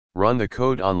Run the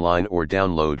code online or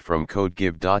download from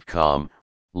codegive.com,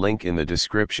 link in the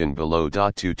description below.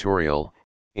 Tutorial,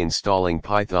 Installing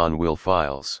Python will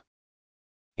files.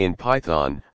 In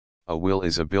Python, a will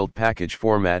is a build package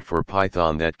format for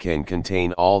Python that can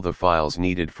contain all the files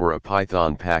needed for a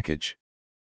Python package.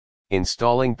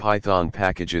 Installing Python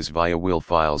packages via will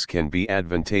files can be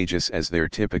advantageous as they're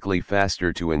typically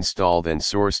faster to install than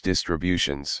source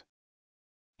distributions.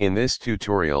 In this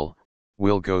tutorial,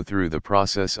 we'll go through the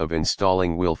process of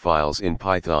installing will files in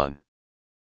Python.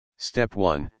 Step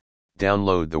 1.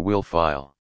 Download the will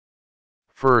file.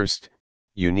 First,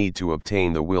 you need to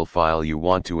obtain the will file you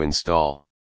want to install.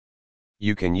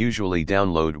 You can usually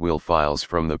download will files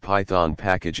from the Python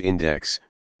package index,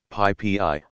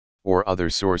 PyPI, or other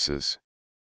sources.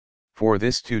 For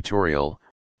this tutorial,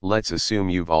 let's assume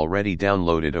you've already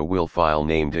downloaded a will file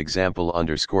named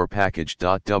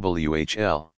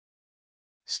example_package.whl.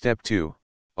 Step 2.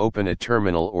 Open a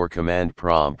terminal or command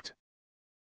prompt.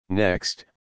 Next,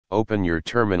 open your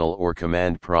terminal or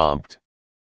command prompt.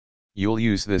 You'll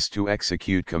use this to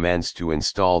execute commands to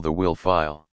install the will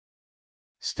file.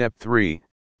 Step 3.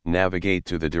 Navigate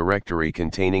to the directory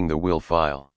containing the will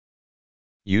file.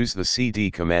 Use the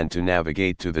cd command to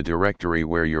navigate to the directory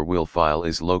where your will file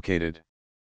is located.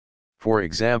 For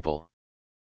example,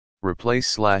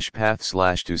 replace /path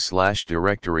 /to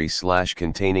 /directory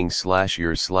 /containing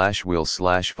 /your /will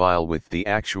 /file with the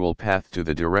actual path to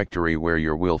the directory where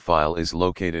your will file is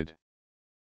located.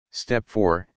 Step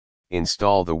 4.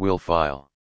 Install the will file.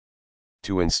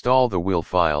 To install the will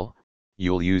file,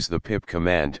 you'll use the pip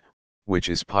command, which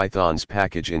is Python's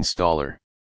package installer.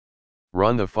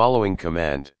 Run the following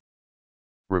command.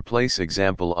 Replace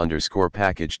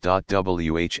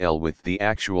example_package.whl with the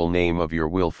actual name of your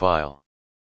will file.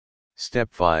 Step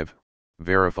 5.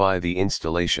 Verify the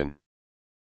installation.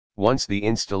 Once the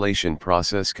installation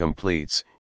process completes,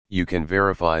 you can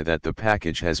verify that the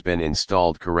package has been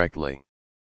installed correctly.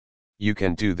 You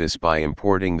can do this by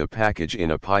importing the package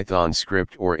in a Python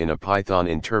script or in a Python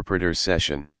interpreter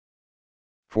session.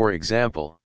 For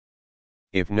example,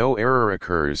 if no error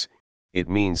occurs, it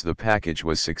means the package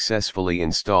was successfully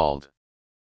installed.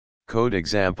 Code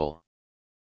example.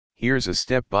 Here's a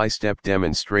step-by-step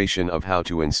demonstration of how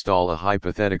to install a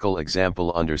hypothetical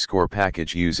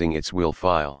example_package using its will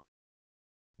file.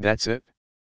 That's it.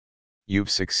 You've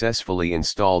successfully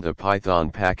installed a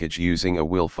Python package using a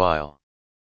will file.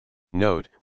 Note,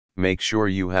 make sure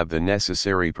you have the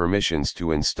necessary permissions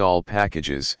to install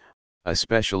packages,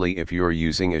 especially if you're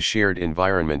using a shared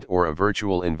environment or a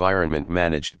virtual environment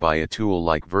managed by a tool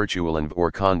like virtualenv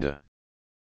or Conda.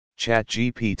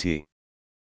 ChatGPT.